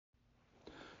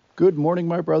Good morning,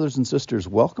 my brothers and sisters.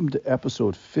 Welcome to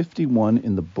episode 51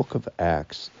 in the book of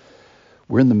Acts.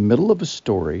 We're in the middle of a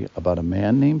story about a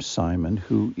man named Simon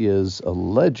who is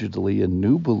allegedly a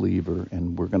new believer,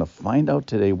 and we're going to find out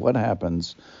today what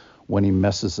happens when he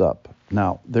messes up.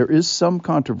 Now, there is some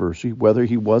controversy whether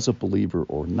he was a believer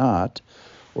or not,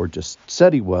 or just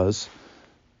said he was,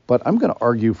 but I'm going to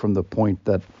argue from the point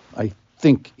that I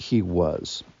think he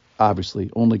was. Obviously,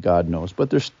 only God knows,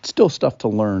 but there's still stuff to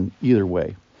learn either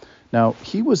way. Now,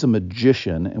 he was a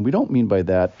magician, and we don't mean by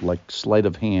that like sleight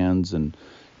of hands and,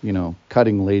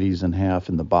 cutting ladies in half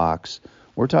in the box.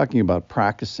 We're talking about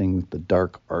practicing the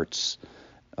dark arts.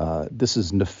 This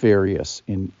is nefarious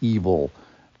and evil,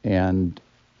 and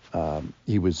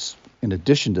he was, in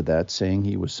addition to that, saying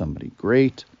he was somebody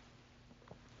great.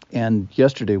 And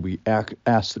yesterday we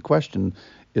asked the question,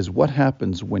 is what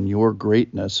happens when your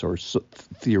greatness or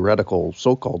theoretical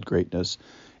so-called greatness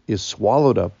is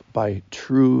swallowed up by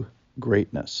true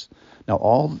greatness? Now,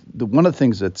 one of the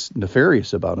things that's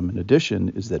nefarious about him, in addition,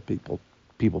 is that people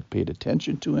paid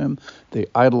attention to him, they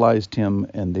idolized him,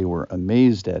 and they were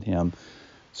amazed at him.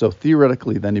 So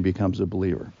theoretically, then he becomes a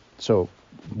believer. So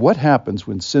what happens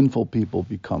when sinful people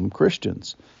become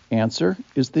Christians? Answer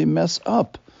is they mess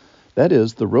up. That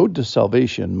is, the road to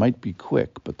salvation might be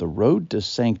quick, but the road to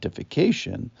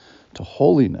sanctification, to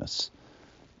holiness,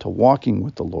 to walking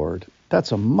with the Lord,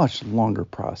 that's a much longer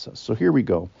process. So here we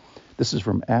go. This is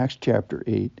from Acts chapter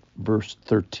 8, verse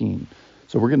 13.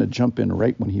 So we're going to jump in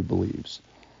right when he believes.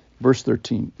 Verse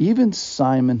 13, even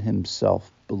Simon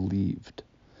himself believed,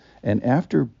 and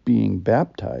after being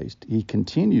baptized, he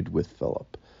continued with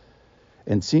Philip.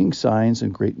 And seeing signs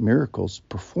and great miracles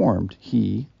performed,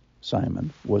 he,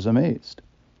 Simon, was amazed.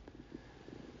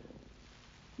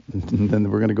 And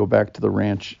then we're going to go back to the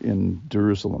ranch in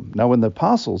Jerusalem. Now, when the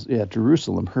apostles at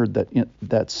Jerusalem heard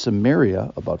that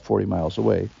Samaria, about 40 miles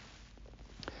away,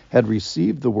 had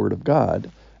received the word of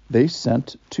God, they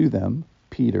sent to them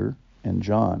Peter and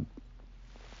John.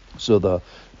 So the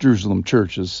Jerusalem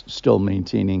church is still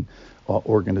maintaining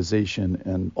organization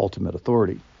and ultimate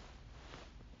authority.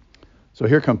 So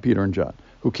here come Peter and John,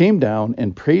 who came down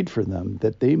and prayed for them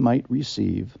that they might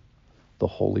receive the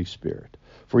Holy Spirit.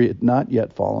 For he had not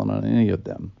yet fallen on any of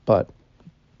them, but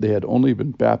they had only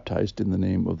been baptized in the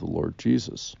name of the Lord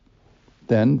Jesus.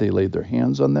 Then they laid their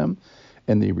hands on them,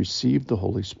 and they received the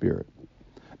Holy Spirit.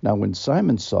 Now when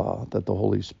Simon saw that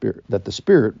the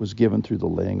Spirit was given through the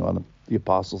laying on of the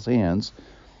apostles' hands,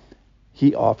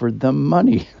 he offered them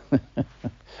money,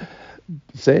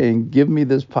 saying, "Give me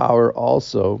this power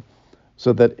also,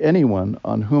 so that anyone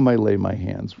on whom I lay my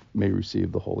hands may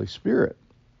receive the Holy Spirit."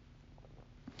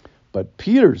 But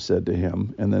Peter said to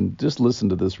him, and then just listen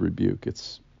to this rebuke,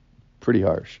 it's pretty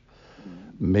harsh,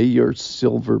 "May your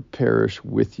silver perish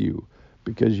with you,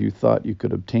 because you thought you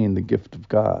could obtain the gift of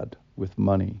God with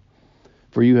money.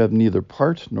 For you have neither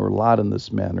part nor lot in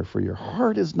this matter, for your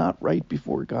heart is not right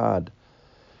before God.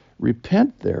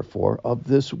 Repent, therefore, of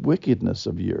this wickedness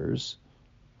of yours,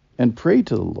 and pray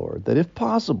to the Lord, that if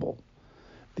possible,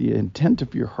 the intent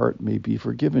of your heart may be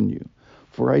forgiven you.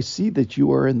 For I see that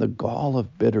you are in the gall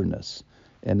of bitterness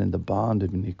and in the bond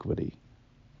of iniquity."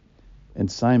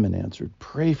 And Simon answered,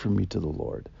 "Pray for me to the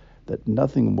Lord, that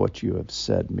nothing of what you have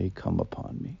said may come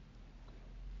upon me."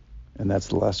 And that's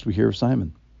the last we hear of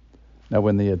Simon. Now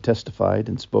when they had testified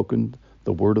and spoken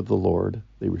the word of the Lord,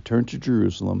 they returned to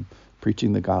Jerusalem,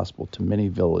 preaching the gospel to many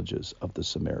villages of the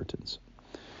Samaritans.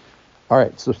 All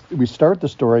right, so we start the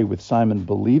story with Simon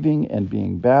believing and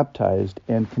being baptized,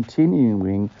 and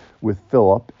continuing with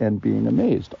Philip and being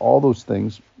amazed. All those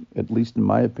things, at least in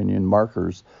my opinion,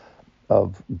 markers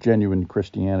of genuine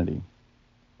Christianity.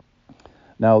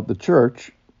 Now, the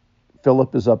church,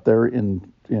 Philip is up there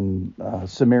in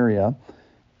Samaria,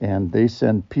 and they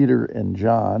send Peter and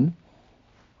John,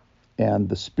 and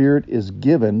the Spirit is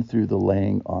given through the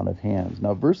laying on of hands.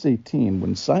 Now, verse 18,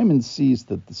 when Simon sees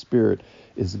that the Spirit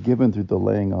is given through the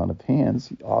laying on of hands,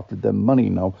 he offered them money.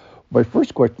 Now, my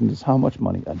first question is, how much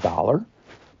money? $1?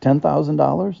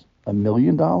 $10,000? $1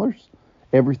 million?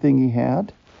 Everything he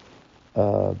had?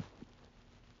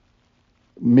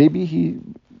 Maybe he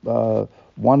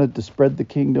wanted to spread the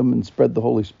kingdom and spread the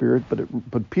Holy Spirit,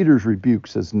 but Peter's rebuke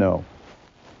says no.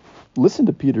 Listen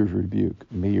to Peter's rebuke.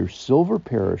 "May your silver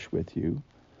perish with you.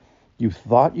 You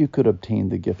thought you could obtain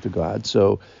the gift of God."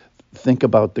 So think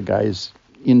about the guy's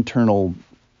internal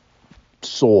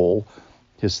soul.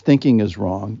 His thinking is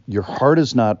wrong. Your heart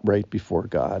is not right before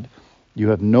God. You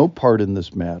have no part in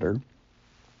this matter.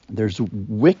 There's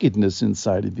wickedness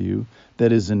inside of you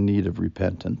that is in need of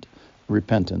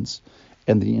repentance,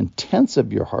 and the intents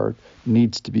of your heart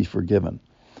needs to be forgiven.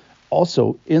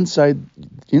 Also, inside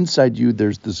inside you,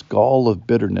 there's this gall of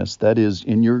bitterness that is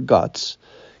in your guts.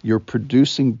 You're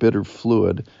producing bitter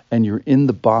fluid, and you're in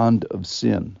the bond of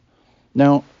sin.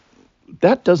 Now,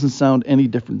 that doesn't sound any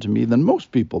different to me than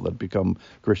most people that become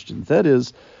Christians. That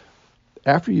is,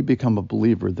 after you become a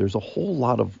believer, there's a whole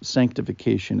lot of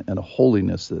sanctification and a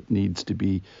holiness that needs to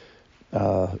be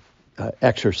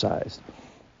exercised.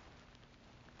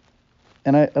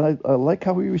 And I like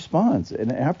how he responds.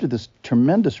 And after this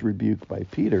tremendous rebuke by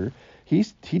Peter,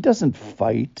 he doesn't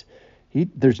fight.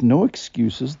 There's no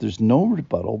excuses. There's no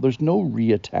rebuttal. There's no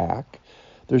reattack.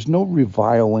 There's no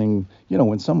reviling. You know,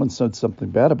 when someone said something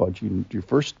bad about you, your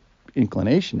first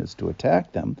inclination is to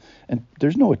attack them. And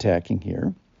there's no attacking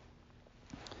here.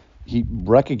 He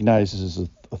recognizes his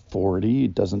authority. He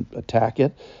doesn't attack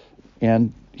it.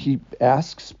 And he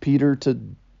asks Peter to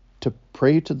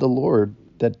pray to the Lord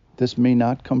that this may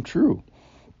not come true.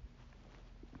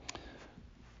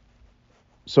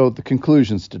 So the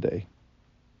conclusions today.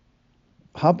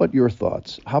 How about your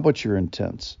thoughts? How about your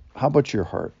intents? How about your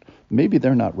heart? Maybe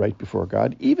they're not right before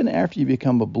God, even after you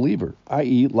become a believer,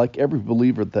 i.e., like every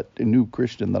believer, a new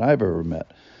Christian that I've ever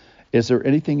met. Is there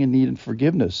anything in need of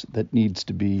forgiveness that needs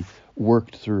to be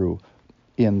worked through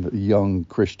in the young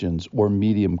Christians or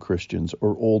medium Christians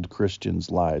or old Christians'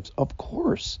 lives? Of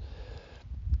course.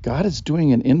 God is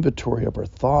doing an inventory of our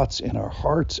thoughts and our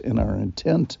hearts and our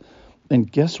intent.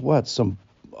 And guess what? Some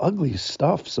ugly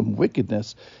stuff, some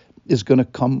wickedness is going to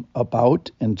come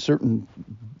about, and certain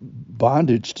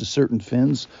bondage to certain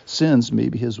sins.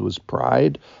 Maybe his was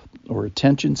pride or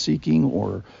attention seeking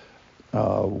or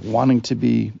wanting to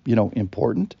be,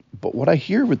 important. But what I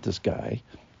hear with this guy,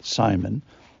 Simon,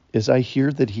 is I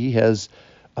hear that he has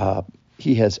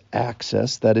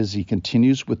access. That is, he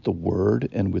continues with the word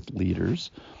and with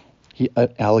leaders.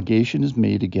 An allegation is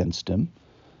made against him.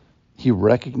 He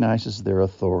recognizes their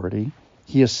authority.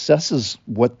 He assesses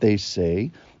what they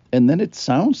say. And then it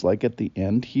sounds like at the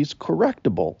end he's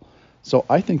correctable. So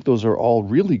I think those are all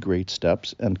really great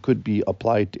steps and could be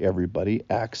applied to everybody.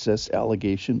 Access,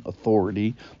 allegation,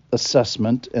 authority,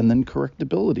 assessment, and then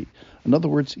correctability. In other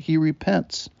words, he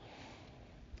repents.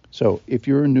 So if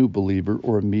you're a new believer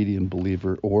or a medium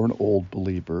believer or an old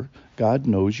believer, God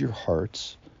knows your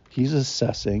hearts. He's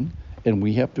assessing, and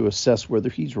we have to assess whether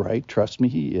he's right. Trust me,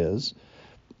 he is.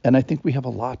 And I think we have a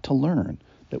lot to learn,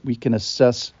 that we can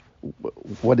assess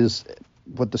what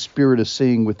the Spirit is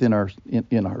saying within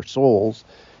in our souls,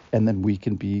 and then we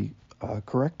can be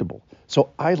correctable. So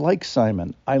I like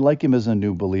Simon. I like him as a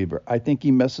new believer. I think he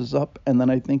messes up, and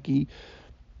then I think he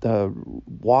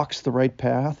walks the right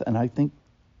path, and I think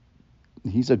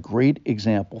he's a great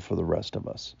example for the rest of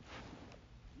us.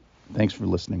 Thanks for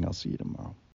listening. I'll see you tomorrow.